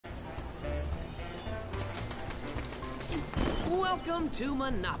Welcome to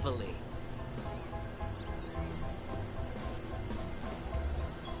Monopoly.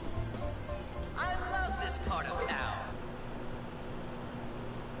 I love this part of town.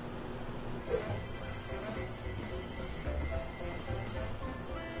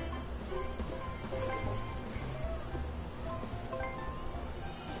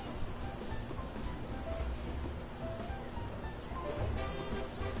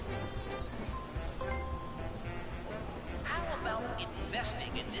 How about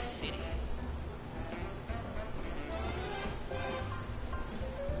investing in this city?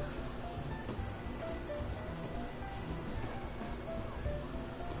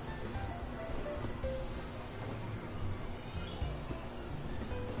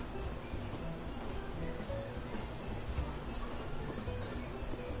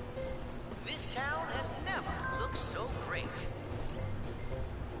 This town has never looked so great.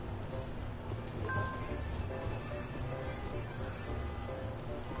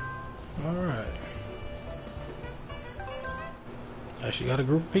 Alright. Actually got a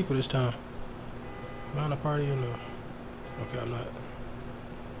group of people this time. Am I on a party or no? Okay, I'm not.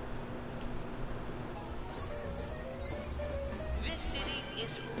 This city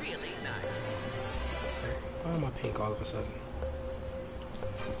is really nice. Why am I pink all of a sudden?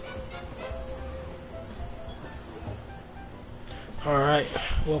 Alright,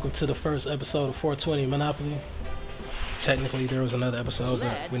 welcome to the first episode of 420 Monopoly. Technically, there was another episode,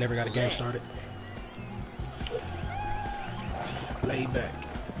 but we never got a game started. Lay back.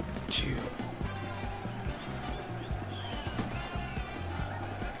 Chill.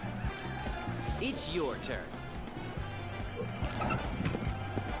 It's your turn.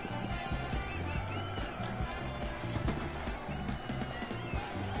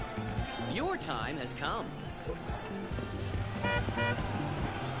 Your time has come.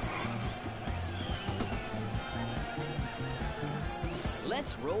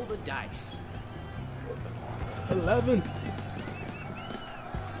 Let's roll the dice. 11.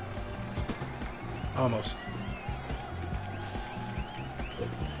 Almost.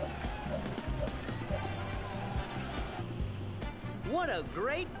 What a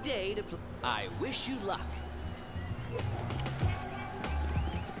great day to play. I wish you luck.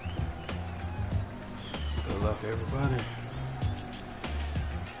 Good luck, everybody.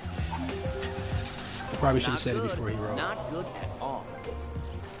 Probably should have said it before he rolled. Not good at all.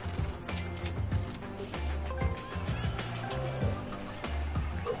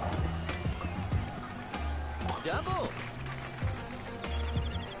 Double.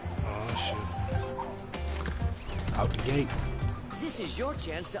 Oh shit. Out the gate. This is your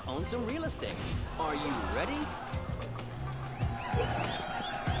chance to own some real estate. Are you ready?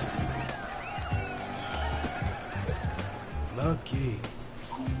 Lucky.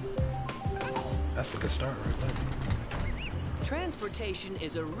 That's a good start right there. Transportation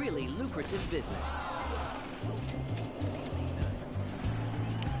is a really lucrative business.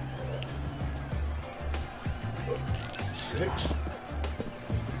 Six.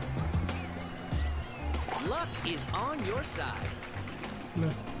 Luck is on your side. No.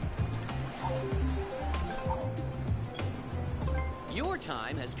 Your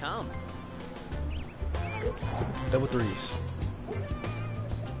time has come. Double threes.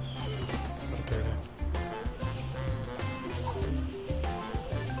 Okay then.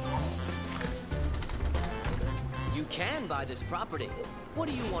 You can buy this property. What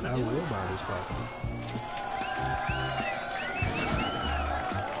do you want to I do? will buy this property.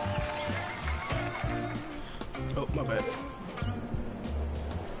 Oh, my bad.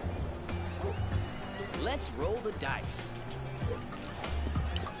 Let's roll the dice.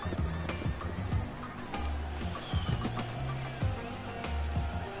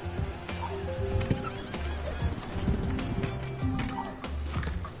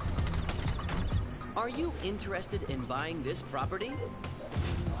 Are you interested in buying this property?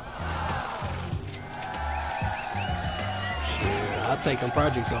 Yeah, I'll take them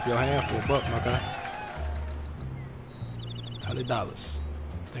projects off your hand for $1, my guy. $100.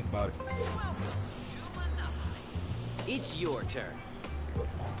 Think about it. It's your turn.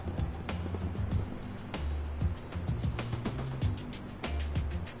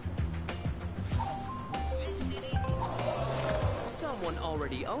 Someone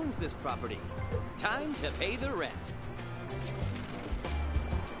already owns this property. Time to pay the rent.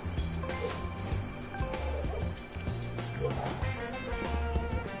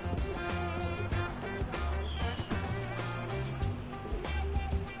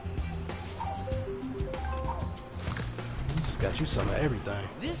 Got you some of everything.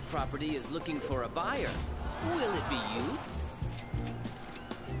 This property is looking for a buyer. Will it be you?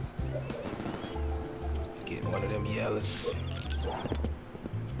 Get one of them yellows.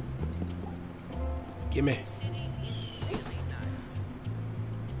 Give me. This city is really nice.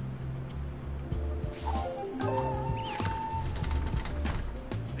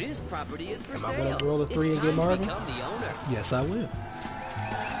 This property is for Am I sale. gonna roll a 3 It's and get time to Marvin? become the owner. Yes, I will.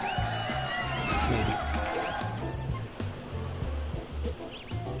 Maybe.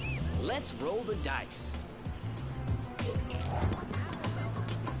 Let's roll the dice.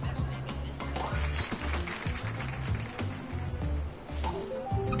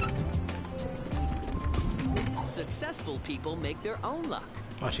 Successful people make their own luck.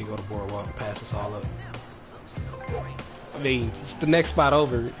 Why should go to Boardwalk and pass us all up? Looks so great. I mean, it's the next spot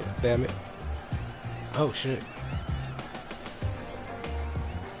over. Damn it. Oh shit.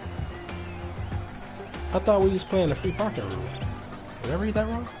 I thought we was playing the free parking rule. Did I read that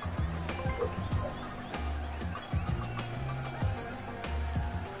wrong?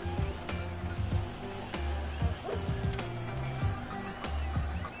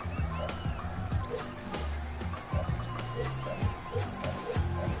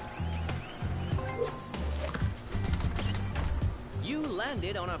 You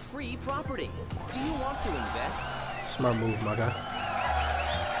landed on a free property. Do you want to invest? Smart move, my guy.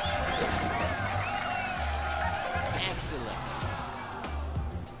 Excellent.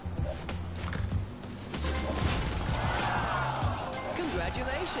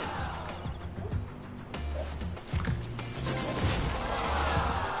 Congratulations.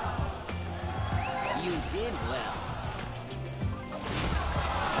 You did well.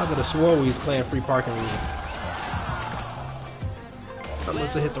 I could have swore we was playing free parking rule. I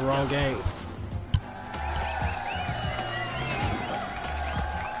must have hit the wrong game.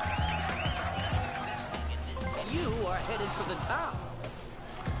 You are headed for the top.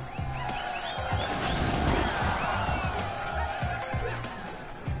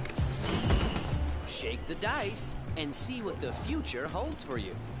 Shake the dice and see what the future holds for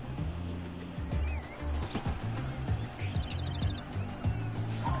you.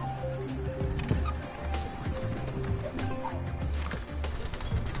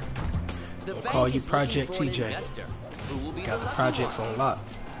 The We'll bank call you is looking Project for an TJ. investor who will be Got the the lucky projects one. on lock.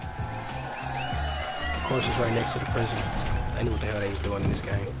 Of course, it's right next to the prison. I knew what the hell they was doing in this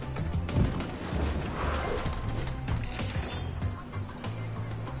game.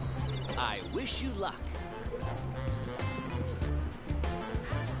 I wish you luck.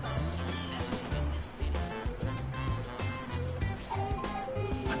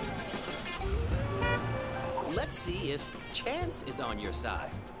 Let's see if chance is on your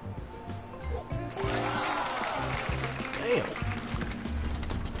side. Damn.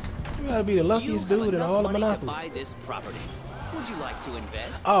 You gotta be the luckiest dude in all of money to Monopoly. buy this property. Would you like to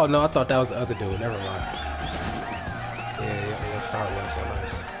invest? Oh no, I thought that was the other dude. Never mind. Yeah, sorry, that's so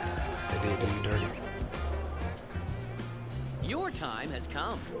nice. They did do you dirty. Your time has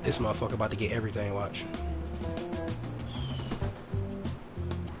come. This motherfucker about to get everything. Watch.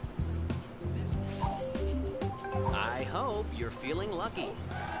 I hope you're feeling lucky.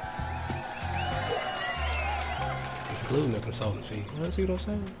 Including the consultant fee. You know, see what I'm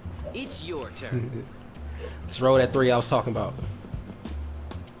saying? It's your turn. Let's roll that 3 I was talking about.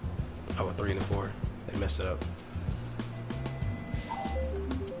 Oh, a 3 and a 4. They messed it up.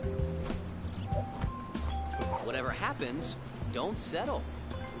 Whatever happens, don't settle.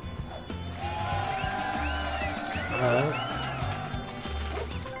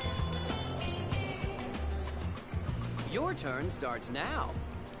 Your turn starts now.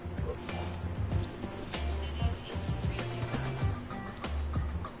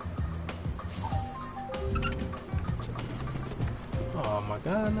 Oh my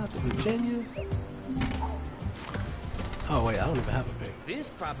god, not the Virginia. Oh wait, I don't even have a pick. This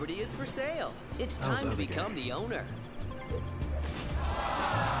property is for sale. It's That was time the to other become game. the owner.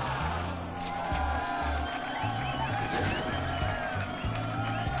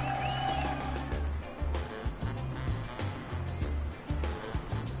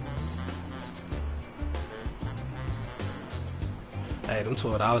 Hey, them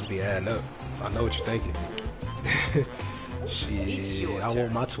 $12 be adding up. I know what you're thinking. It's Shit, your I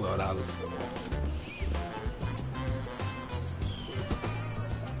turn. want my $12.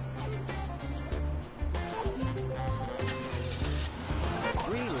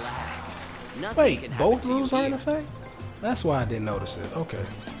 Relax. Nothing Wait, can happen both to you rules are in here. effect? That's why I didn't notice it. Okay.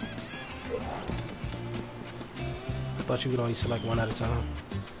 I thought you could only select one at a time.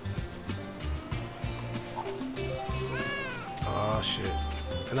 Oh shit.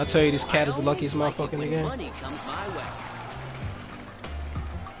 And I tell you, this cat is the luckiest motherfucker in the game. Money comes my way.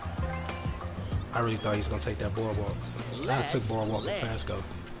 I really thought he was gonna take that boardwalk. I took Let's boardwalk play. with Pasco.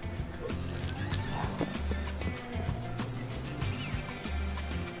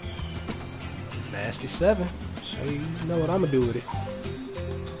 Nasty 7. Show you know what I'm gonna do with it.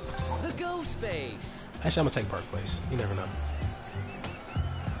 The Go Space. Actually, I'm gonna take Park Place. You never know.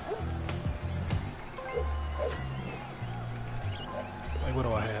 Wait, what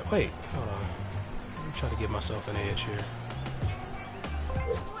do I have? Wait, hold on. Let me try to give myself an edge here.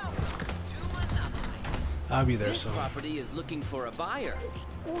 I'll be there This soon. property is looking for a buyer.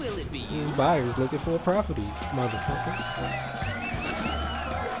 Will it be you? These buyers looking for a property, motherfucker.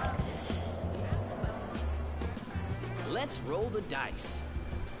 Let's roll the dice.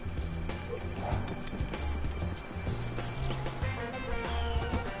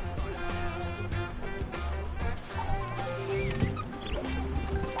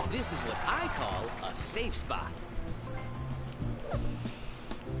 This is what I call a safe spot.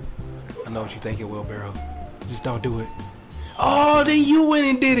 I know what you think it will, Barrow. Just don't do it. Oh, then you went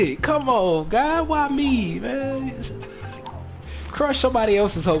and did it. Come on, God. Why me, man? Crush somebody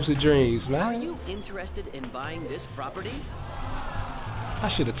else's hopes and dreams, Are man. you interested in buying this property? I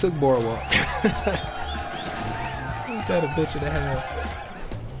should have took Boardwalk. Ain't that a bitch and a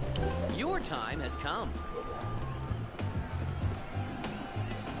half? Your time has come.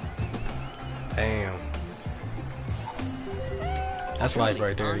 Damn. That's life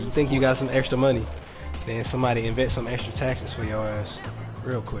right there. You think you got some extra money, then somebody invent some extra taxes for your ass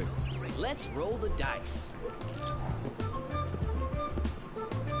real quick. Let's roll the dice.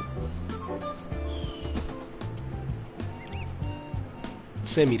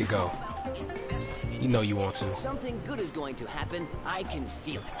 Send me to go. You know you want to. Something good is going to happen. I can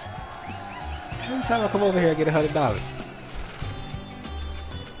feel it. Every time I come over here, I get $100.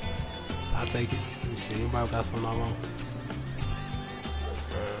 I'll take it. Let me see. Anybody got something I want?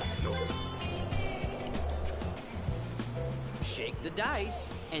 Nope. Shake the dice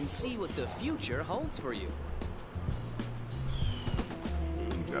and see what the future holds for you.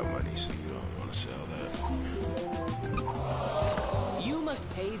 You got money, so you don't want to sell that. You must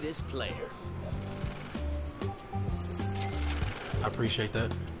pay this player. I appreciate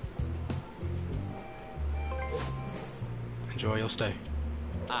that. Enjoy your stay.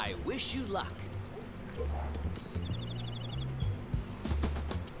 I wish you luck.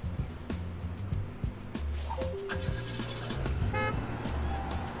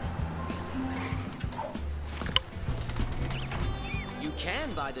 You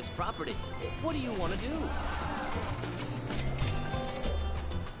can buy this property. What do you want to do?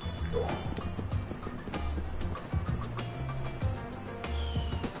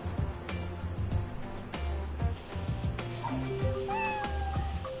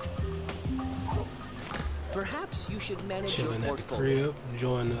 Perhaps you should manage your Chilling at the portfolio. crib,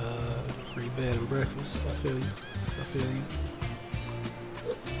 enjoying free bed and breakfast. I feel you. I feel you.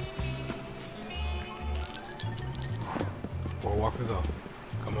 Boardwalk or go.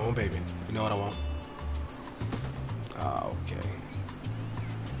 Come on, baby. You know what I want. Oh, okay.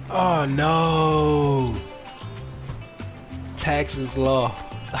 Oh no! Taxes law.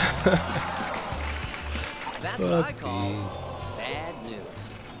 That's what I call bad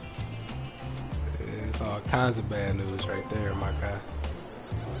news. It's all kinds of bad news right there, my guy.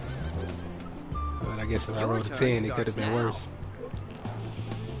 But I guess if I Your rolled a turn 10, it could have starts been now. worse.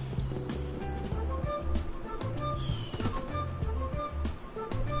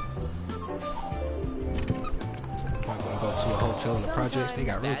 I'm gonna go to a hotel in the projects. They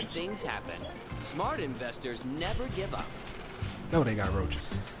got Sometimes bad roaches. things happen. Smart investors never give up. No, they got roaches.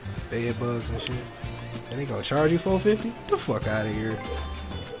 Bed bugs and shit. And they gonna charge you $450? Get the fuck out of here.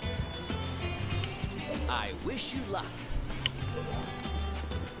 I wish you luck.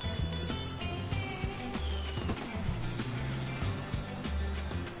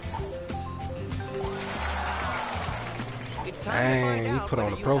 It's time to Dang, find you out put on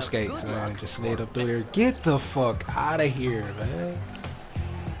whether the you pro have skates, good man. luck Just or slid up through bad. there. Get the fuck out of here, man.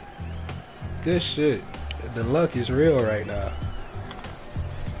 Good shit. The luck is real right now.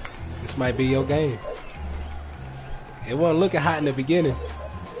 This might be your game. It wasn't looking hot in the beginning.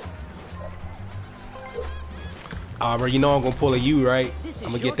 Ah, bro, you know I'm gonna pull a U, right? This is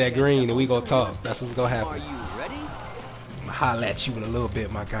I'm gonna your get that chance to green and we own gonna some real talk. estate. That's what's gonna Are happen. you ready? I'm gonna holler at you in a little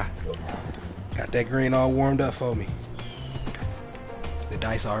bit, my guy. Got that green all warmed up for me. The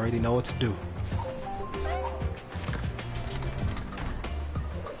dice already know what to do.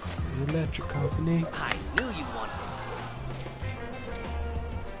 Electric company. I knew you wanted it.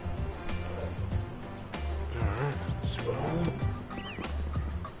 Alright, let's roll up.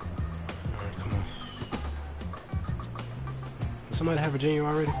 Alright, come on. Does somebody have Virginia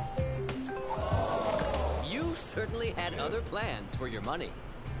already? You certainly had other plans for your money.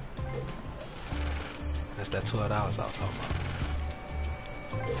 That's that $12 I was talking about.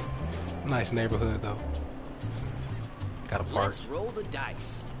 Nice neighborhood though. Got a park. Let's roll the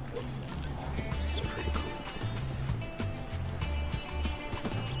dice. It's pretty cool.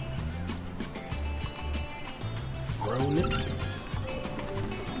 Rolling it.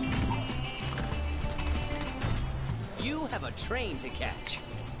 You have a train to catch.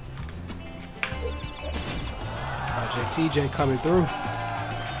 Project TJ coming through. I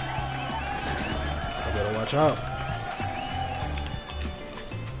better watch out.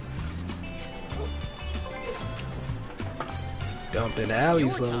 Dumped in the alley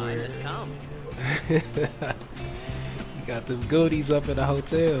Your time somewhere. has come. You got them goodies up in the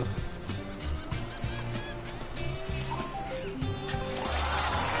hotel.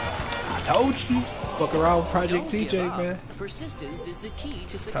 I told you. Fuck around with Project Don't give TJ, up. man. Persistence is the key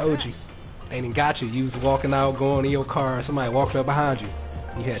to success. Told you. Ain't even got you. You was walking out, going in your car, somebody walked up behind you.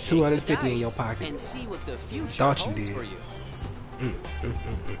 You had Shake the 250 in your dice pocket. and see what the future Thought you holds did. for you.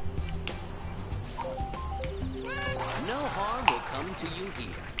 No harm will come to you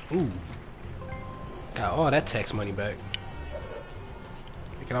here. Ooh. Got all that tax money back.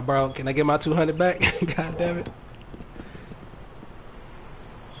 Can I borrow? Can I get my 200 back? God damn it.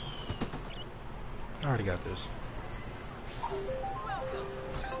 I already got this.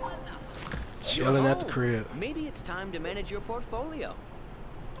 Chilling at the home. crib. Maybe it's time to manage your portfolio.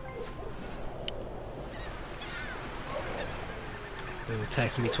 They would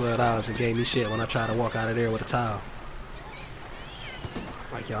tax me $12 and gave me shit when I tried to walk out of there with a towel.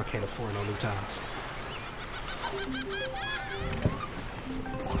 Like y'all can't afford no new towels.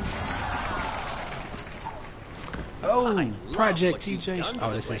 Oh, I love Project what you've TJ. done to Oh,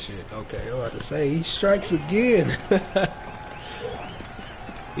 the this is place. shit. Okay, I was about to say he strikes again.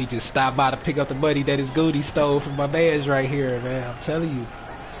 He just stopped by to pick up the money that his Goody stole from my badge right here, man. I'm telling you, you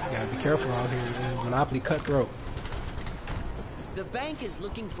gotta be careful out here, man. Monopoly cutthroat. The bank is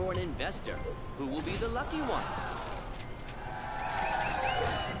looking for an investor. Who will be the lucky one?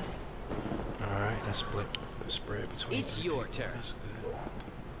 All right, that's split. Spread between. It's three your people. turn. That's good.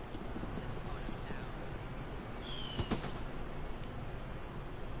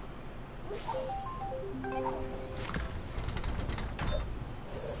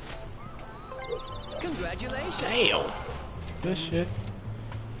 Congratulations. Damn. Good shit.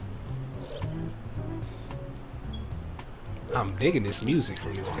 I'm digging this music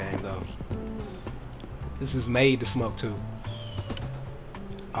from this game though. This is made to smoke too.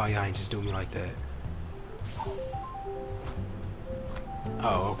 Oh, y'all ain't just do me like that.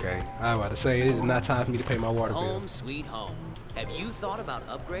 Oh, okay. I was about to say, it is not time for me to pay my water bill. Home sweet home. Have you thought about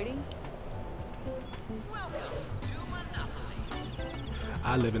upgrading? Welcome to Monopoly.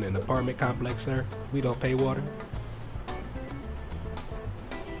 I live in an apartment complex, sir. We don't pay water.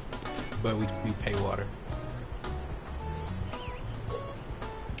 But we pay water.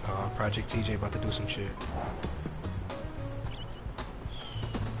 Project TJ about to do some shit.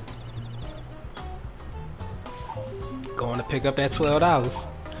 Going to pick up that $12.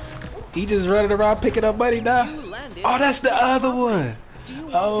 He just running around picking up money now. You landed Oh, that's the other property. one. Do you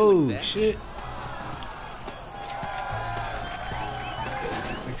want to Oh, invest? shit.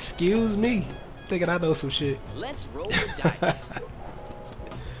 Excuse me. Thinking I know some shit. Let's roll the dice.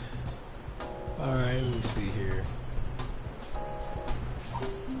 Alright, let me see here.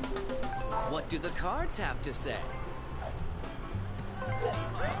 What do the cards have to say?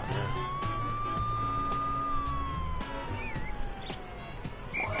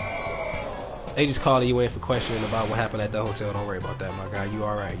 They just calling you in for questioning about what happened at the hotel. Don't worry about that, my guy. You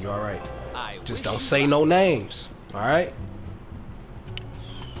alright, you alright. I Just wish don't you say luck. no names, alright?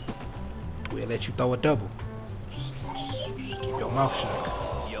 We'll let you throw a double. Just keep your mouth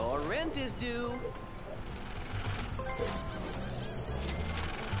shut. Your rent is due.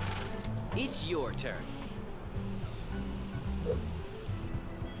 It's your turn.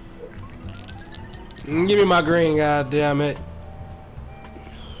 Give me my green, goddamn it.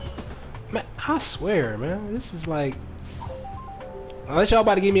 Man, I swear, man, this is like, unless y'all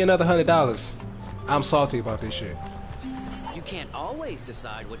about to give me another $100, I'm salty about this shit. You can't always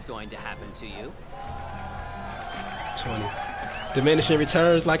decide what's going to happen to you. 20. Diminishing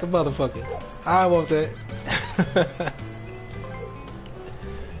returns like a motherfucker. I want that.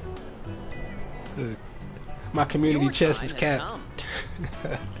 Look, my community Your chest time is has capped. come.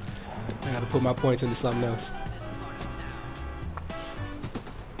 I gotta put my points into something else.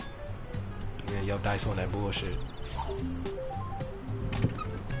 Yeah, your dice on that bullshit.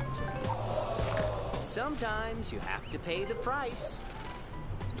 Sometimes you have to pay the price.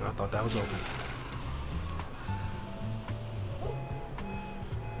 I thought that was open.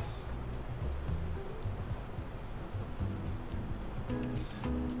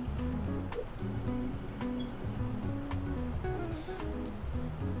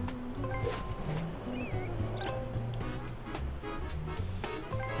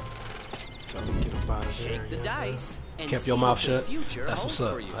 Get up out of there. Shake the dice and Kept see your mouth what shut. the future That's holds what's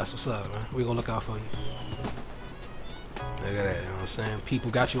up. for you. That's what's up, man. We gonna look out for you. Look at that, you know what I'm saying?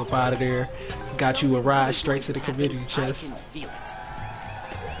 People got you up out of there. Got you a ride straight to the community chest. I can feel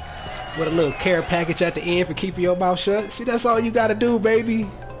it. With a little care package at the end for keeping your mouth shut. See, that's all you gotta do, baby.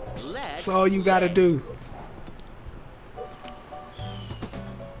 Let's That's all you gotta play. do.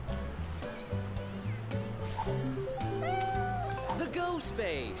 The Go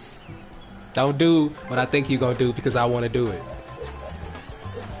Space. Don't do what I think you're gonna do because I wanna do it.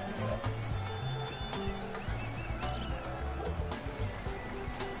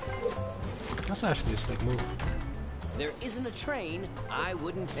 That's actually a slick move. There isn't a train I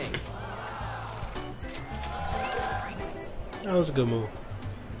wouldn't take. That was a good move.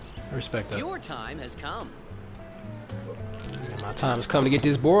 I respect that. Your time has come. My time has come to get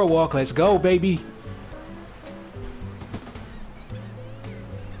this boardwalk. Let's go, baby.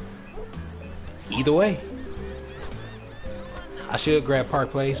 Either way. I should grab Park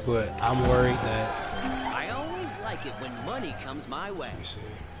Place, but I'm worried that... I always like it when money comes my way. Let me see.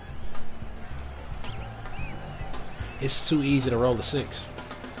 It's too easy to roll a 6.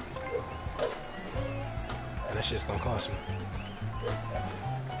 And that shit's gonna cost me.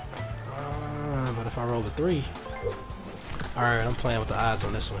 But if I roll a 3... Alright, I'm playing with the odds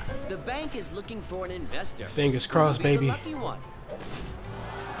on this one. The bank is looking for an investor. Fingers Who will crossed, be baby. The lucky one.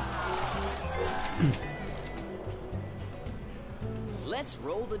 Let's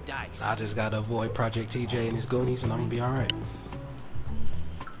roll the dice. I just gotta avoid Project TJ and his Goonies and I'm gonna be alright.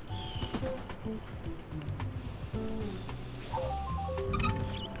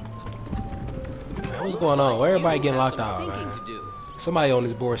 What's going on? Where everybody getting locked out, Thinking man? to do. Somebody on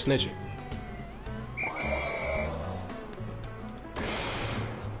this board snitching.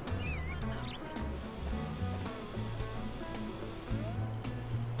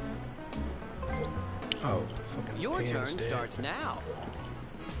 Oh, fucking Your pen's turn dead. starts now.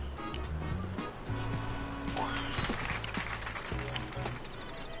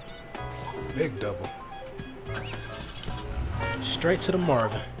 Big double. Straight to the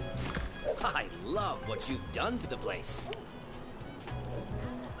Marvin. I love what you've done to the place.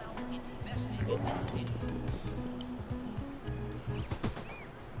 Investing in this city.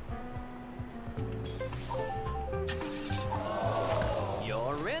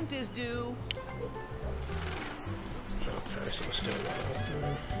 Your rent is due. Okay, so still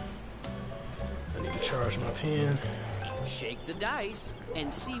I need to charge my pen. Shake the dice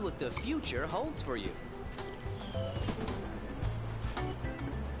and see what the future holds for you.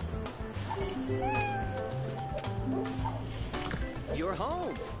 You're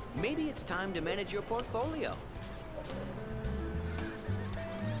home. Maybe it's time to manage your portfolio.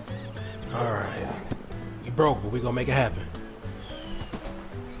 Alright. We broke, but we gonna make it happen.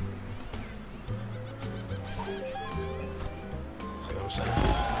 See what I'm saying?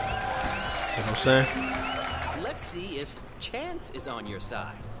 See what I'm saying? Let's see if chance is on your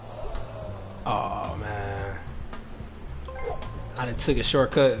side. Oh man. I done took a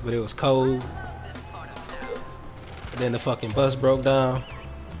shortcut, but it was cold. This part of town. And then the fucking bus broke down.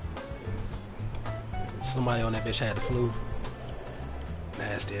 Somebody on that bitch had the flu.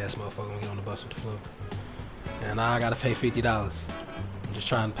 Nasty ass motherfucker when we on the bus with the flu. And now I gotta pay $50. I'm just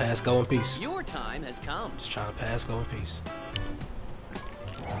trying to pass go in peace. Your time has come. Just trying to pass go in peace.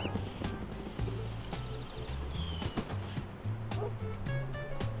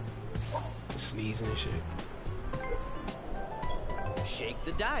 Sneezing and shit. Shake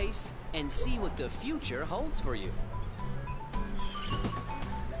the dice and see what the future holds for you.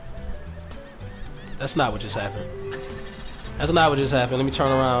 That's not what just happened. That's not what just happened. Let me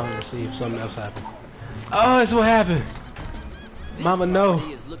turn around and see if something else happened. Oh, that's what happened. This Mama, no.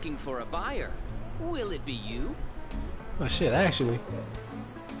 property is looking for a buyer. Will it be you? Oh shit, actually.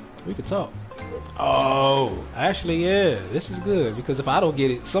 We could talk. Oh, actually, yeah. This is good because if I don't get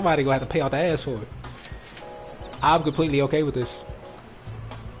it, somebody gonna have to pay out the ass for it. I'm completely okay with this.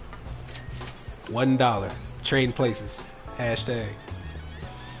 $1. Trading places. Hashtag.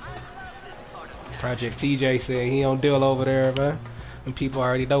 This part of town. Project TJ said he don't deal over there, man. And people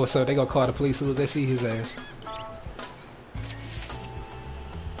already know what's up. They gonna call the police as soon as they see his ass.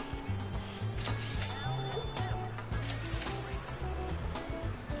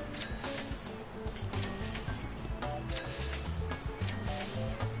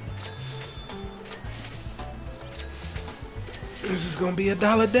 This is gonna be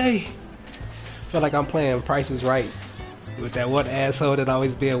 $1 a day. Feel like I'm playing Price is Right with that one asshole that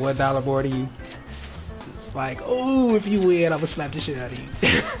always be $1 more than you. It's like, oh, if you win, I'm gonna slap the shit out of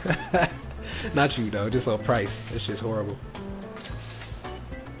you. Not you though, just on Price. It's just horrible.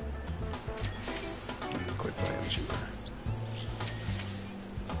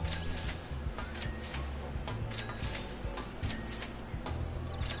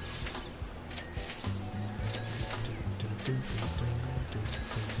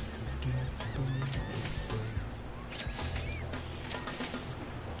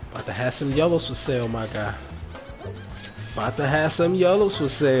 About to have some yellows for sale, my guy. About to have some yellows for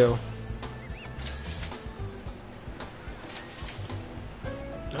sale.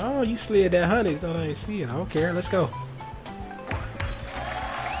 Oh, you slid that honey. Thought I didn't see it. I don't care. Let's go.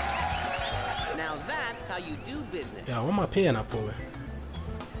 Now that's how you do business. Yeah, where my pen I pulling?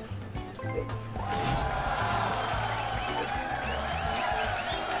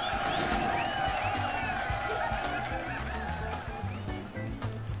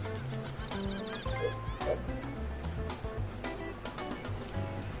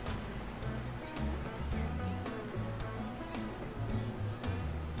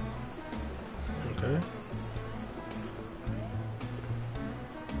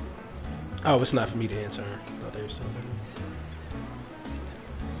 Oh, it's not for me to enter. Oh, there's something.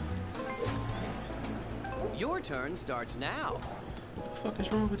 Your turn starts now. What the fuck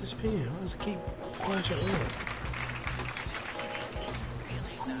is wrong with this pen? Why does it keep flashing on?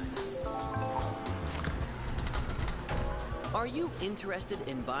 Are you interested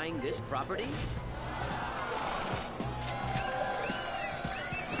in buying this property?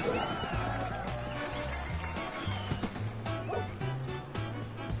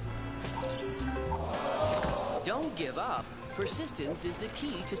 Don't give up. Persistence is the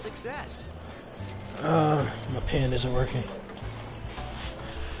key to success. My pen isn't working.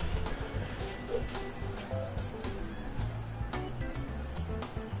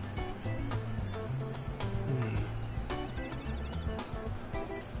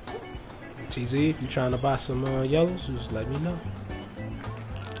 TZ, if you're trying to buy some yellows, just let me know.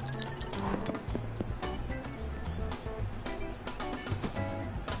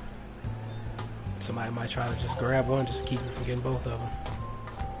 Somebody might try to just grab one, just to keep you from getting both of them.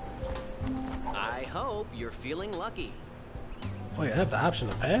 I hope you're feeling lucky. Wait, I have the option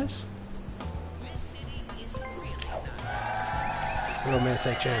to pass? This city is really nice. Real man,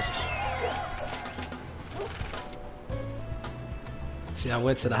 take chances. See, I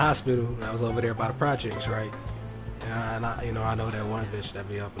went to the hospital. And I was over there by the projects, right? And I know that one bitch that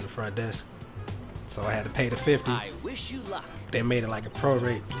be up in the front desk. So I had to pay the 50. I wish you luck. They made it like a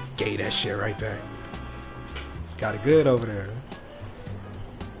prorate. Gave that shit right there. Got it good over there.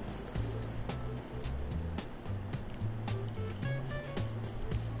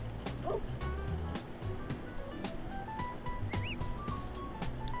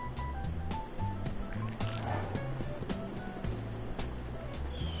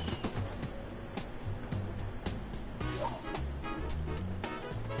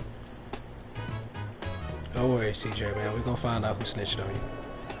 Don't worry, CJ, man. We're gonna find out who snitched on you.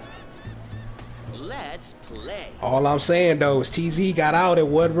 Let's play. All I'm saying, though, is TZ got out at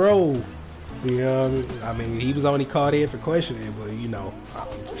what road? You know what I mean? I mean, he was only called in for questioning, but, you know, I'm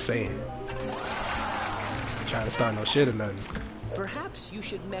just saying. I'm trying to start no shit or nothing. Perhaps you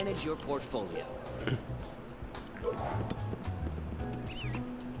should manage your portfolio.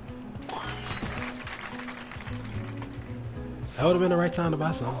 That would have been the right time to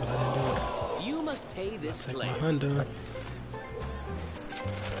buy something, but I didn't do it. You must pay this Take player. my Honda.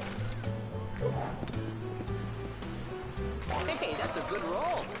 Hey, that's a good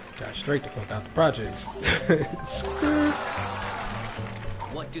roll. Got straight the fuck out the projects.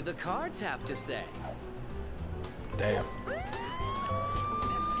 What do the cards have to say? Damn.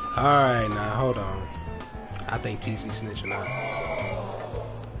 Alright, now hold on. I think TC snitching out.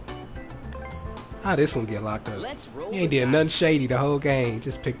 How this one get locked up? Let's roll. He ain't did nothing shady the whole game.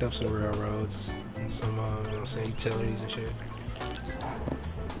 Just picked up some railroads, some you know what I'm saying, utilities and shit.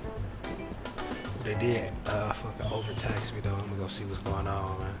 They did fucking overtax me though. I'm gonna go see what's going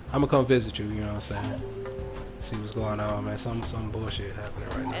on, man. I'm gonna come visit you, you know what I'm saying? See what's going on, man. Some bullshit happening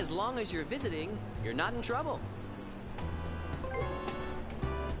right now. As long as you're visiting, you're not in trouble.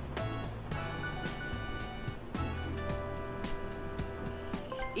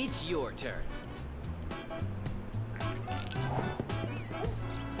 It's your turn.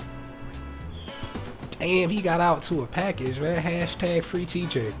 Damn, he got out to a package, man. Hashtag free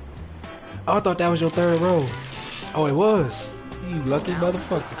TJ. Oh, I thought that was your third roll. Oh, it was. You lucky Now's a good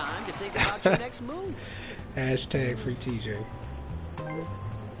motherfucker. time to think about your next move. Hashtag free TJ.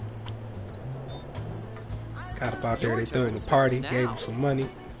 Got up out there, Your they threw it in turn the party, starts gave now. him some money.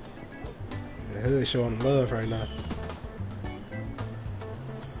 The hood showing him love right now.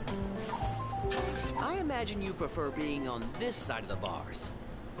 I imagine you prefer being on this side of the bars.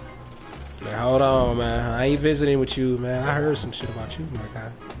 Man, hold on, man. I ain't visiting with you, man. I heard some shit about you, my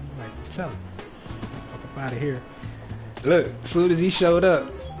guy. Like, tell him. Fuck up out of here. Look, as soon as he showed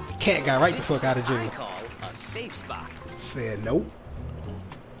up, the cat got right the This fuck out of is what I jail. call a safe spot. Said nope.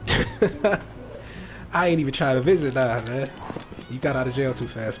 I ain't even trying to visit now, man. You got out of jail too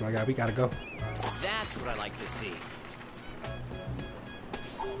fast, my guy. We gotta go. That's what I like to see.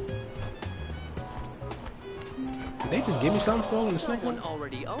 Did they just give me something for rolling the snake? Someone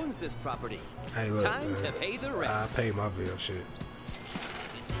already owns this property. Hey, look, Time man. to pay the rent. I pay my bill, shit.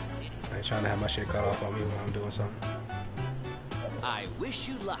 I ain't trying to have my shit cut off on me when I'm doing something. I wish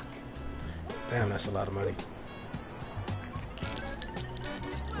you luck. Damn, that's a lot of money.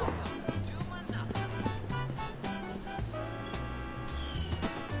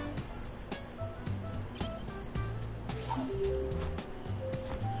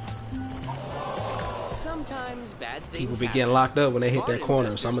 Sometimes bad things People be happen. getting locked up when they hit that Smart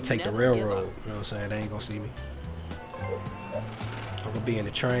corner, so I'm gonna investors take the never give railroad. up. You know what I'm saying? They ain't gonna see me. I'm gonna be in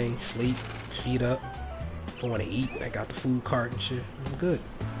the train, sleep, feet up. I wanna eat. I got the food cart and shit. I'm good.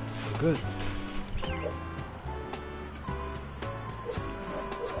 I'm good.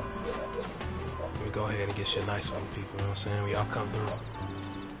 Let me go ahead and get shit nice for the people, you know what I'm saying? We all come through.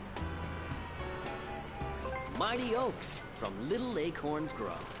 Mighty Oaks from Little Acorns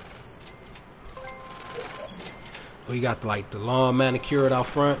Grow. We got like the lawn manicured out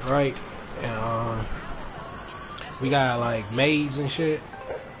front, right? And we got like maids and shit,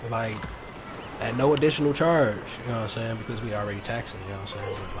 like at no additional charge. You know what I'm saying? Because we already taxing. You know what I'm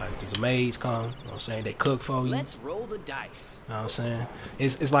saying? But, like the maids come. You know what I'm saying? They cook for you. Let's roll the dice. You know what I'm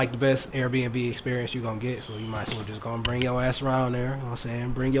saying? It's like the best Airbnb experience you gonna get. So you might as well just go and bring your ass around there. You know what I'm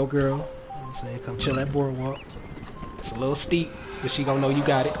saying? Bring your girl. You know what I'm saying? Come chill at Boardwalk. It's a little steep, but she gonna know you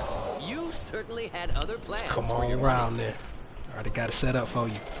got it. You certainly had other plans. Come for on your around money. there. Already got it set up for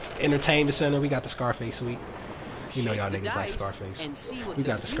you. Entertainment center, we got the Scarface suite. You know Shake y'all the niggas like dice Scarface. and see what We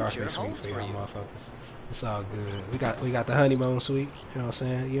got the future Scarface suite holds for y'all you. motherfuckers. It's all good. We got the honeymoon suite. You know what I'm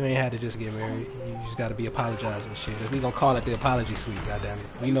saying? You ain't had to just get married. You just gotta be apologizing and shit. We gonna call it the apology suite, goddammit.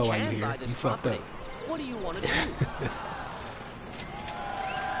 We know why you Can here. buy this You fucked property. up. What do you want to do?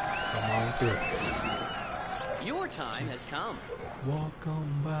 Come on through. Your time has come. Walk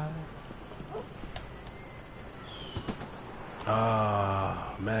on by.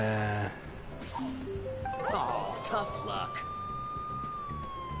 Oh man. Oh, tough luck.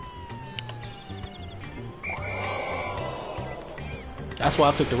 That's why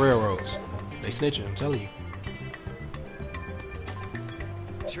I took the railroads. They snitching, I'm telling you.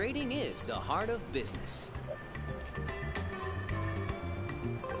 Trading is the heart of business.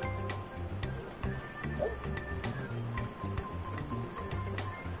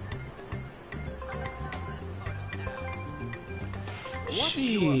 What's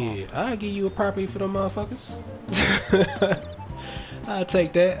your Shit, offer? I'll give you a property for them motherfuckers. I'll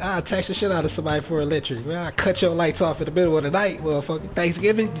take that. I'll tax the shit out of somebody for electric. Man, I'll cut your lights off in the middle of the night, motherfucker.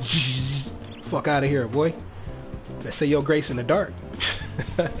 Thanksgiving. Fuck out of here, boy. Let's say your grace in the dark.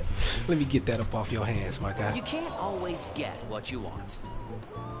 Let me get that up off your hands, my guy. You can't always get what you want.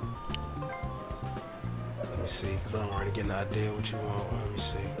 Let me see, because I'm already getting an idea what you want. Let me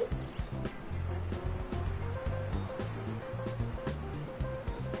see.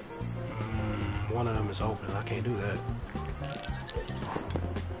 One of them is open. I can't do that.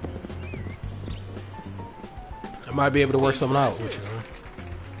 I might be able to work something out with you, huh?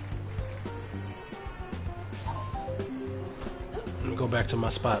 Let me go back to my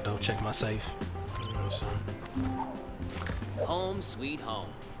spot though. Check my safe. You know what I'm saying? Home sweet home.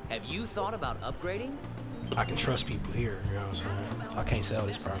 Have you thought about upgrading? I can trust people here. You know what I'm saying? So I can't sell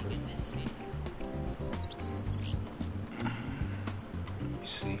this property.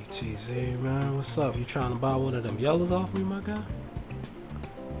 See, TZ, man, what's up? You trying to buy one of them yellows off me, my guy?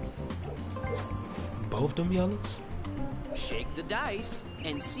 Both them yellows? Shake the dice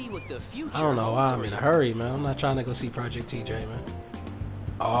and see what the future I don't know why holds I'm for in a you. hurry, man. I'm not trying to go see Project TJ, man.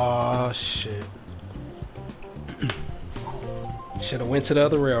 Oh, shit. Should've went to the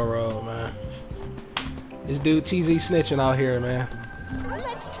other railroad, man. This dude TZ snitching out here, man.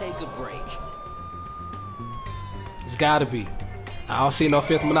 Let's take a break. It's gotta be. I don't see no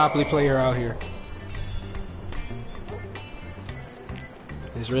fifth Monopoly player out here.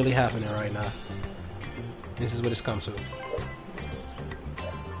 It's really happening right now. This is what it's come to.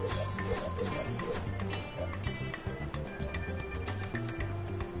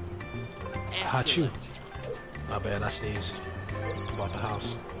 Hot you. Excellent. My bad, I sneezed. Bought the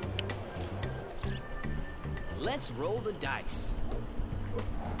house. Let's roll the dice.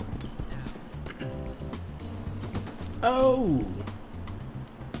 Oh!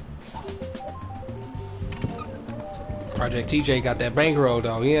 Project TJ got that bankroll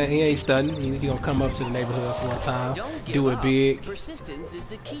though. He ain't stunning. He gonna come up to the neighborhood for a time, Don't give do it up. big. Persistence is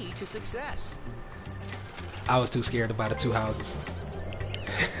the key to success. I was too scared to buy the two houses.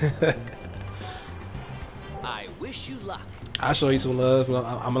 I wish you luck. I'll show you some love.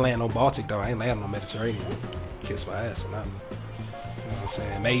 I'm gonna land on Baltic though. I ain't landing on Mediterranean. Kiss my ass or nothing. You know what I'm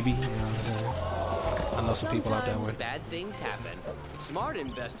saying? Maybe. You know what I'm saying? I know some people out that way. Sometimes bad things happen. Smart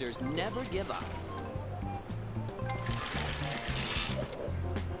investors never give up.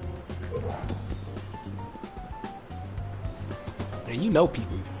 And you know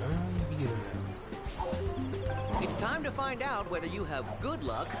people. It's time to find out whether you have good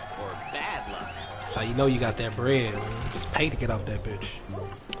luck or bad luck. That's how you know you got that bread, man. Just pay to get off that bitch.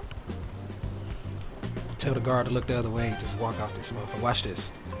 Tell the guard to look the other way. Just walk off this motherfucker. Watch this.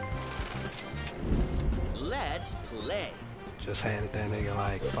 Let's play. Just handed that nigga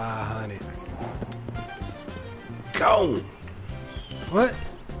like 500. Go! What?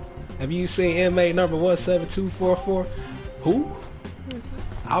 Have you seen inmate number 17244? Who?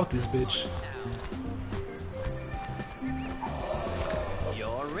 Out this bitch.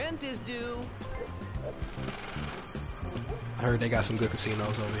 Your rent is due. I heard they got some good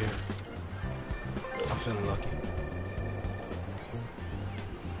casinos over here. I'm feeling lucky.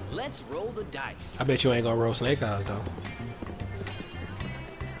 Let's roll the dice. I bet you ain't gonna roll snake eyes though.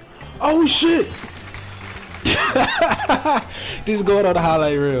 Oh shit! This is going on the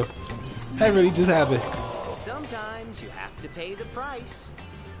highlight reel. That really just happened. Sometimes you have to pay the price.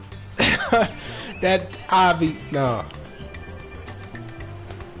 That no.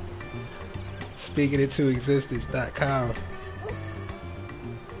 SpeakingIntoExistence.com.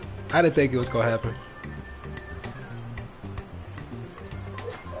 I didn't think it was gonna happen.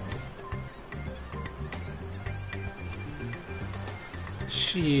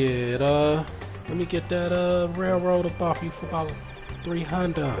 Shit, let me get that railroad up off you for about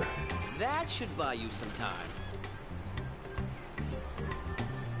 300. That should buy you some time.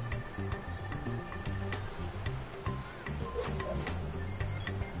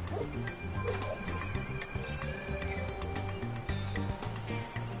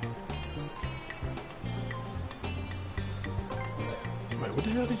 Wait, what the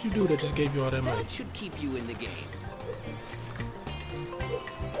hell did you do that just gave you all that money? That should keep you in the game.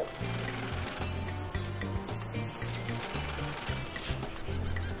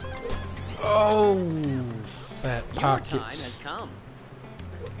 Oh, fat pockets. Your time has come.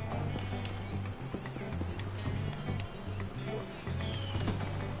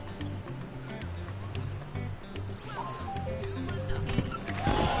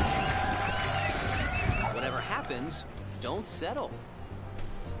 Whatever happens, don't settle.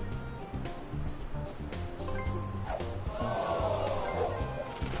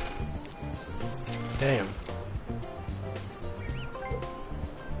 Damn.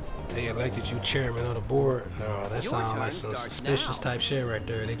 They elected you chairman of the board. No, that sounds like some suspicious type shit right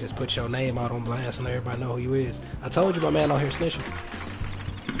there. They just put your name out on blast and everybody know who you is. I told you my man out here snitching.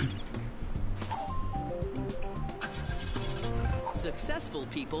 Successful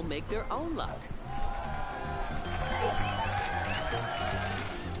people make their own luck.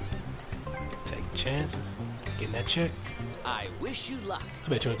 Take chances. Getting that check. I wish you luck. I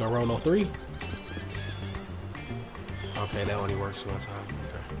bet you ain't gonna roll no 3. Okay, that only works one time.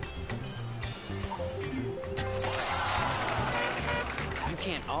 You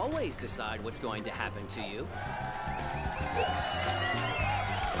can't always decide what's going to happen to you.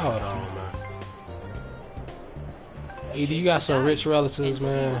 Hold on, man. Either you got some rich relatives,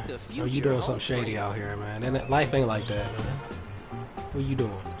 man, or you doing something shady out here, man. And life ain't like that, man. What you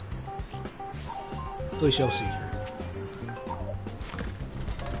doing? What's your secret?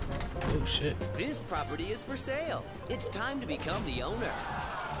 Oh shit. This property is for sale. It's time to become the owner.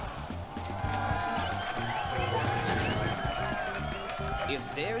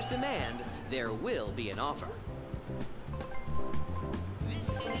 If there's demand, there will be an offer.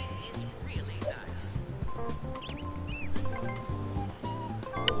 This city is really nice.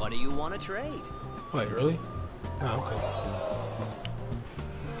 What do you want to trade? Wait, really? Oh, okay.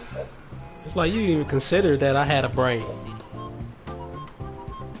 It's like you didn't even consider that I had a brain.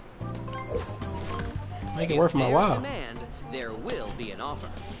 Make it worth my while. Demand, there will be an offer.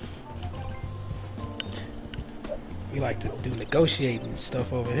 We like to do negotiating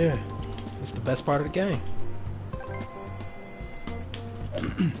stuff over here. It's the best part of the game.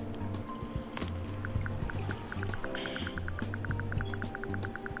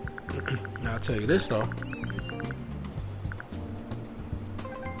 Now I'll tell you this though.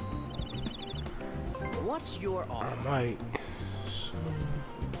 What's your offer? I might.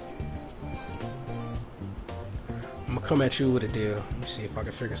 I'm gonna come at you with a deal. Let me see if I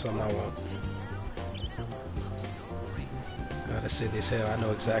can figure something I want. Gotta sit this hell. I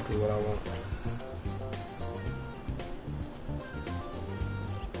know exactly what I want.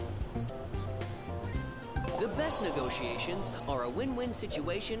 The best negotiations are a win-win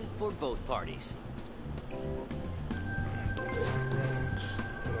situation for both parties.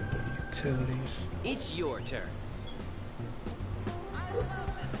 Utilities. It's your turn. I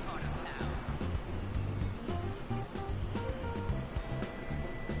love this part of town.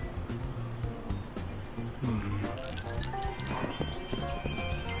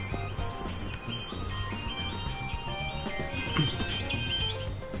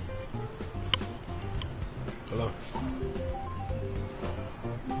 Hello.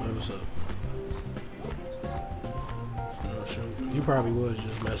 Hey, what's up? Oh, shoot. You probably was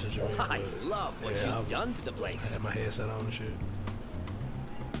just messaging me. I love what you've done to the I place. had my headset on and shit.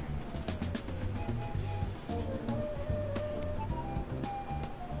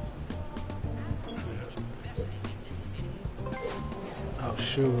 Oh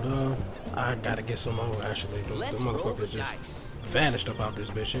shoot, I gotta get some more actually. The Let's roll the motherfuckers just dice. vanished up out this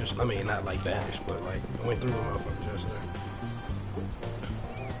bitch. I mean, not like vanished, but like went through the motherfuckers yesterday.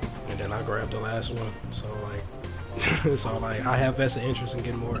 And then I grabbed the last one, so like, so like I have vested interest in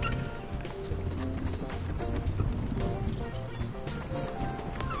getting more.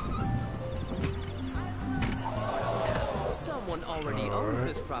 Someone already owns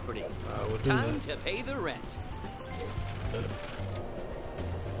this property. We'll do Time that. to pay the rent.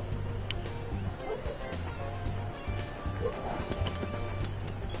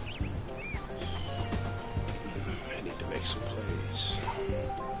 I need to make some plays.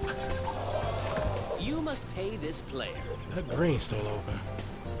 You must pay this player. That green's still open.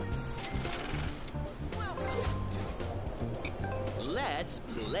 Let's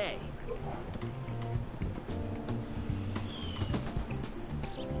play.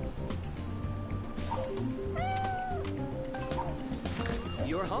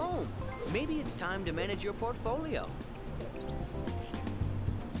 You're home. Maybe it's time to manage your portfolio.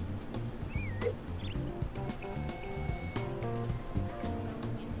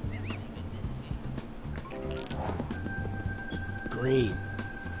 Green.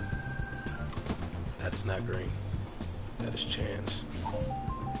 That is not green. That is chance.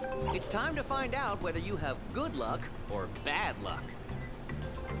 It's time to find out whether you have good luck or bad luck.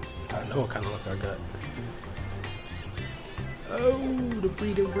 I know what kind of luck I got. Oh, the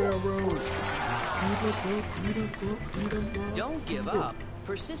Freedom Railroad. Don't give up.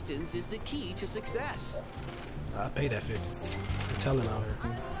 Persistence is the key to success. I pay that 50. I'm telling out here.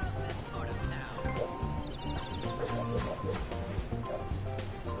 This part of town.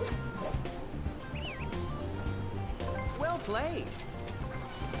 Well played.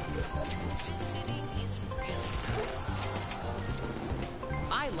 This city is really nice.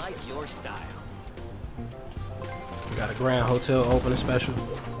 I like your style. We got a Grand Hotel opening special.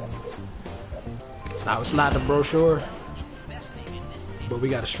 Now it's not the brochure, Investing in this city. but we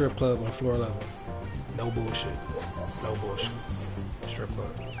got a strip club on floor level. No bullshit. No bullshit. Strip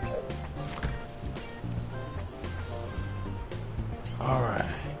club. Alright.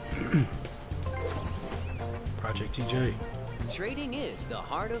 Project TJ. Trading is the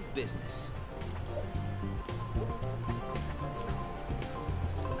heart of business.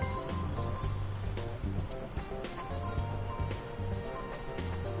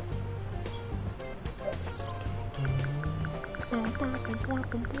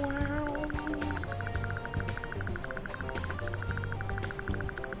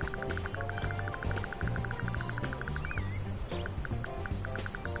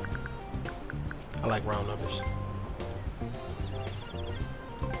 I like round numbers.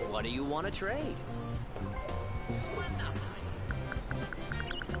 What do you want to trade?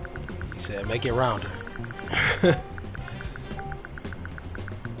 He said make it rounder.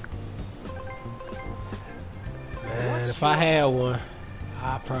 Man, if I had one,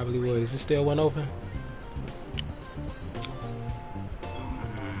 I probably would. Is it still one open?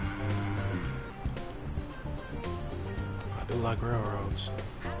 I do like railroads.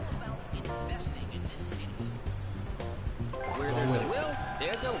 Investing in this city. Where there's a will,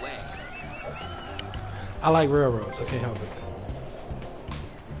 there's a way. I like railroads. I can't help it.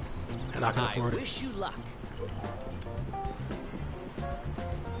 And I can I afford it. wish you luck.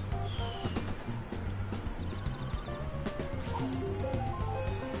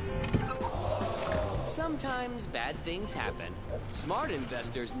 Sometimes bad things happen. Smart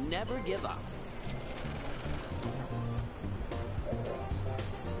investors never give up.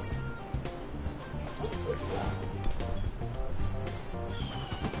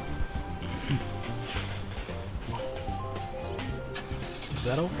 Is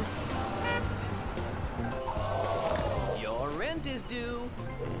that over? Your rent is due.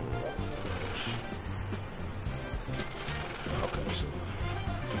 Okay, so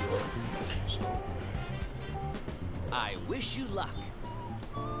I wish you luck.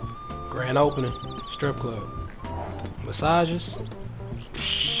 Grand opening, strip club, massages.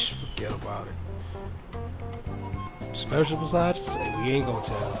 Psh, forget about it. Special massages? Hey, we ain't gonna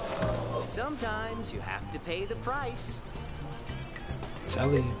tell. Sometimes you have to pay the price.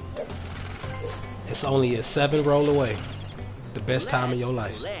 Telling you, it's only a 7 roll away. The best time of your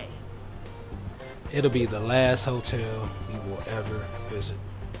life. Play. It'll be the last hotel you will ever visit.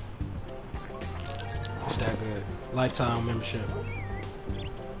 It's that good. Lifetime membership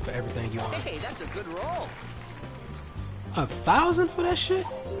for everything you own. Hey, that's a good roll. 1,000 for that shit?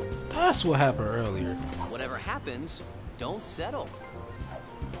 That's what happened earlier. Whatever happens, don't settle.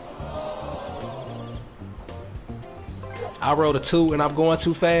 I rolled a 2 and I'm going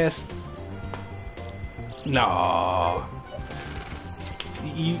too fast. No.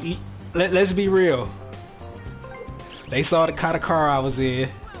 Let's be real. They saw the kind of car I was in.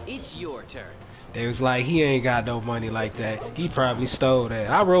 It's your turn. They was like, he ain't got no money like that. He probably stole that.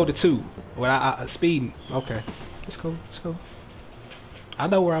 I rolled a 2. When I speeding. Okay. Let's go. Let's go. I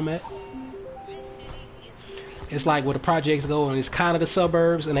know where I'm at. It's like where the projects go and it's kind of the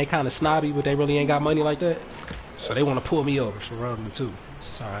suburbs and they kind of snobby, but they really ain't got money like that. So they want to pull me over. So rolling the 2.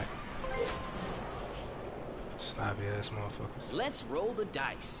 It's alright. Snobby ass motherfuckers. Let's roll the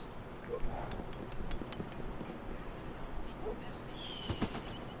dice.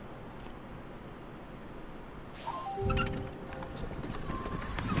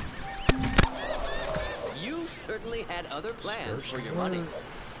 You certainly had other plans for your money.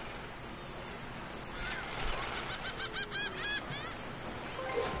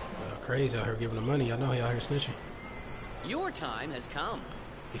 Crazy out here giving the money. I know he out here snitching. Your time has come.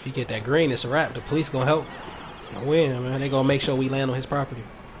 If you get that green, it's a wrap. The police gonna help. I win, man. They gonna make sure we land on his property.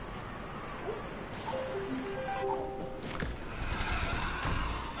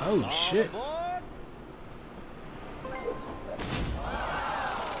 Oh shit.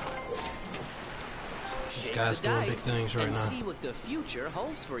 Shake Guy's the doing big dice things right and now. see what the future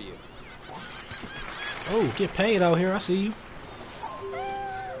holds for you. Oh, get paid out here. I see you.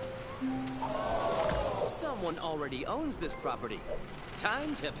 Someone already owns this property.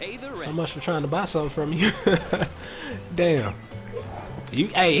 Time to pay the rent. So much for trying to buy something from you. Damn.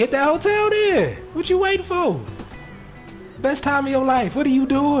 Hey, hit that hotel then. What you waiting for? Best time of your life. What are you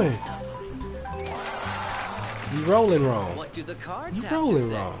doing? You rolling wrong. What do the cards You have to rolling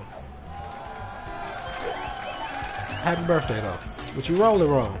say? wrong. Happy birthday though. But you rolling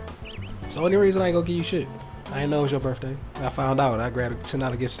wrong. It's the only reason I ain't gonna give you shit. I didn't know it was your birthday. I found out. I grabbed a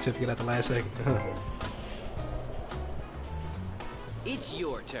 $10 gift certificate at the last second. It's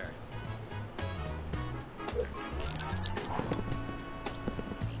your turn.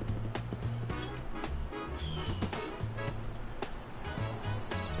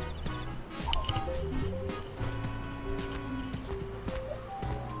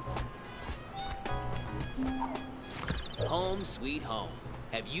 Home sweet home.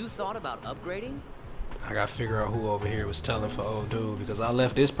 Have you thought about upgrading? I gotta figure out who over here was telling for old dude because I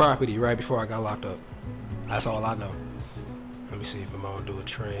left this property right before I got locked up. That's all I know. Let me see if I'm gonna do a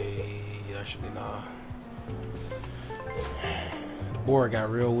trade. Actually, nah. The board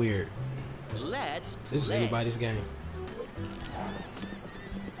got real weird. Let's play. This is anybody's game.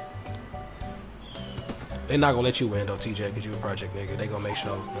 They're not gonna let you win though, TJ, because you a project nigga. They gonna make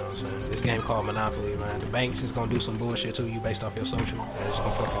sure, you know what I'm saying? This game called Monopoly, man. The banks is gonna do some bullshit to you based off your social, and it's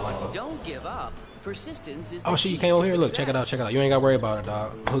gonna fuck your life up. Don't give up. Persistence is Oh the shit, you key came over to here? Look, check it out, success. check it out. You ain't gotta worry about it,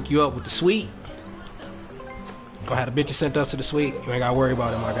 dog. Hook you up with the suite. Gonna have the bitches sent up to the suite. You ain't gotta worry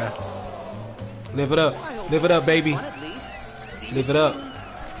about it, my guy. Live it up. I hope Live you it up, had some baby. fun at least. See you Live it soon. up.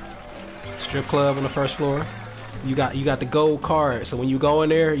 Strip club on the first floor. You got the gold card, so when you go in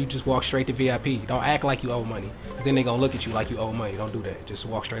there, you just walk straight to VIP. Don't act like you owe money. 'Cause then they gonna look at you like you owe money. Don't do that. Just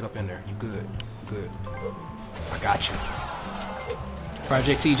walk straight up in there. You good. Good. I got you.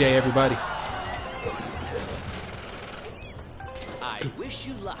 Project TJ, everybody. I wish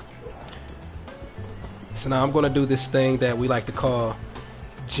you luck. So now I'm gonna do this thing that we like to call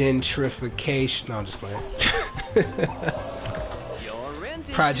gentrification. No, I'm just playing. Your rent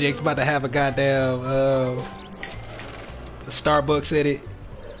is Project due. about to have a goddamn Starbucks in it.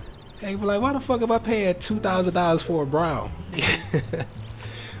 Hey, be like, why the fuck am I paying $2,000 for a brown?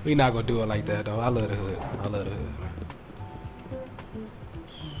 We not gonna do it like that though. I love the hood. I love the hood.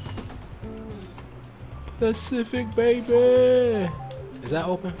 Pacific, baby. Is that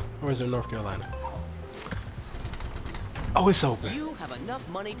open or is it North Carolina? Oh, it's open. You have enough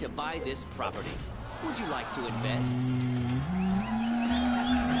money to buy this property. Would you like to invest?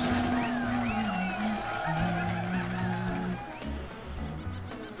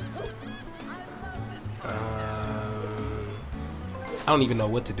 I don't even know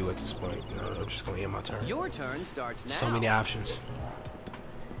what to do at this point. I'm just gonna end my turn. Your turn starts now. So many options.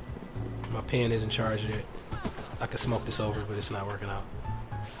 My pen isn't charged yet. I could smoke this over, but it's not working out.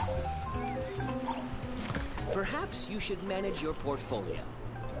 Perhaps you should manage your portfolio.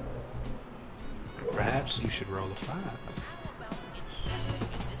 Perhaps you should roll a 5.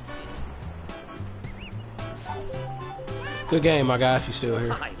 Good game, my guy, if you're still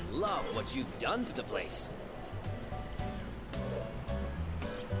here. I love what you've done to the place.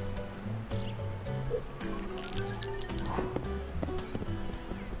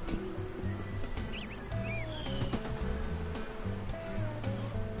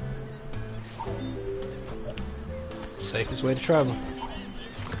 Safest way to travel.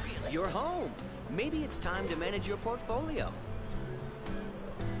 You're home. Maybe it's time to manage your portfolio.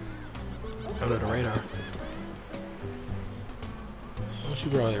 Under the radar. What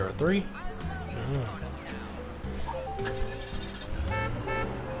you roll here? A 3?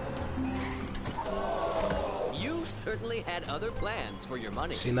 You certainly had other plans for your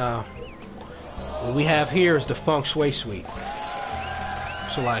money. See now, what we have here is the feng shui suite.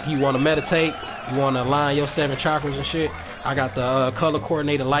 So like, you want to meditate, you want to align your 7 chakras and shit. I got the color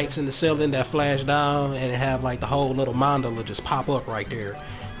coordinated lights in the ceiling that flash down and have like the whole little mandala just pop up right there.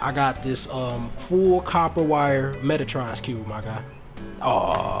 I got this full copper wire Metatron's cube, my guy.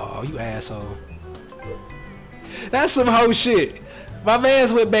 Oh, you asshole. That's some hoe shit. My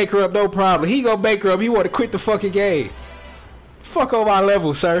man's went bankrupt, no problem. He go bankrupt, he want to quit the fucking game. Fuck on my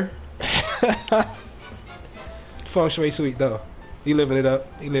level, sir. Feng shui suite though. He living it up.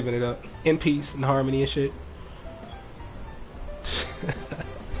 He living it up. In peace and harmony and shit.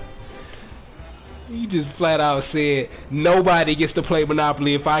 You just flat out said nobody gets to play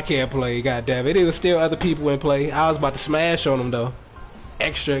Monopoly if I can't play. God damn it! There was still other people in play. I was about to smash on them though.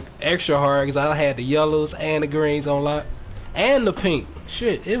 Extra hard because I had the yellows and the greens on lock and the pink.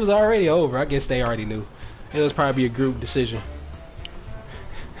 Shit, it was already over. I guess they already knew. It was probably a group decision.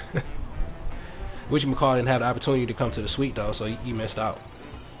 Whatchamacallit didn't have the opportunity to come to the suite though, so he missed out.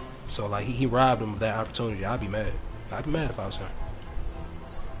 So like he robbed him of that opportunity. I'd be mad. I'd be mad if I was him.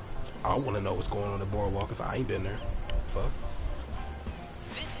 I want to know what's going on the boardwalk if I ain't been there. Fuck.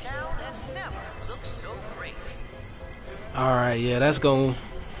 This town has never looked so great. Alright, yeah, that's going.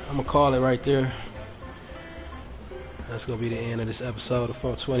 I'm gonna call it right there. That's gonna be the end of this episode of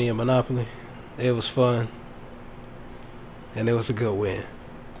 420 of Monopoly. It was fun. And it was a good win.